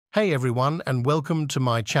Hey everyone, and welcome to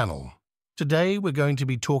my channel. Today we're going to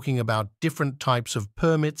be talking about different types of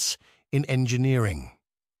permits in engineering.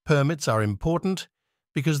 Permits are important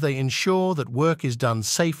because they ensure that work is done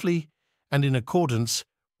safely and in accordance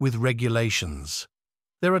with regulations.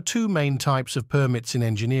 There are two main types of permits in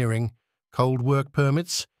engineering: cold work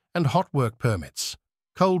permits and hot work permits.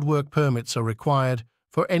 Cold work permits are required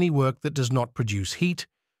for any work that does not produce heat,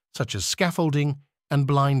 such as scaffolding and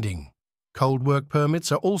blinding. Cold work permits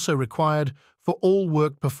are also required for all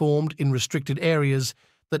work performed in restricted areas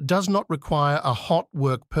that does not require a hot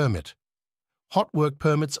work permit. Hot work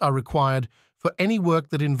permits are required for any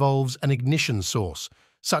work that involves an ignition source,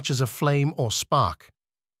 such as a flame or spark.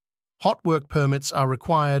 Hot work permits are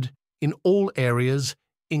required in all areas,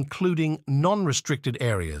 including non-restricted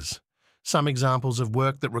areas. Some examples of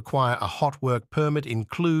work that require a hot work permit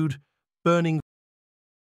include burning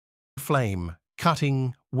flame,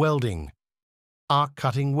 cutting, welding, arc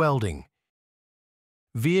cutting welding,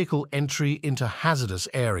 vehicle entry into hazardous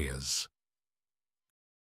areas.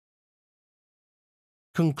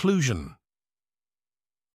 Conclusion: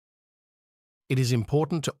 it is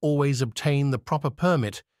important to always obtain the proper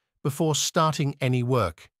permit before starting any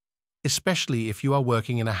work, especially if you are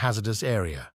working in a hazardous area.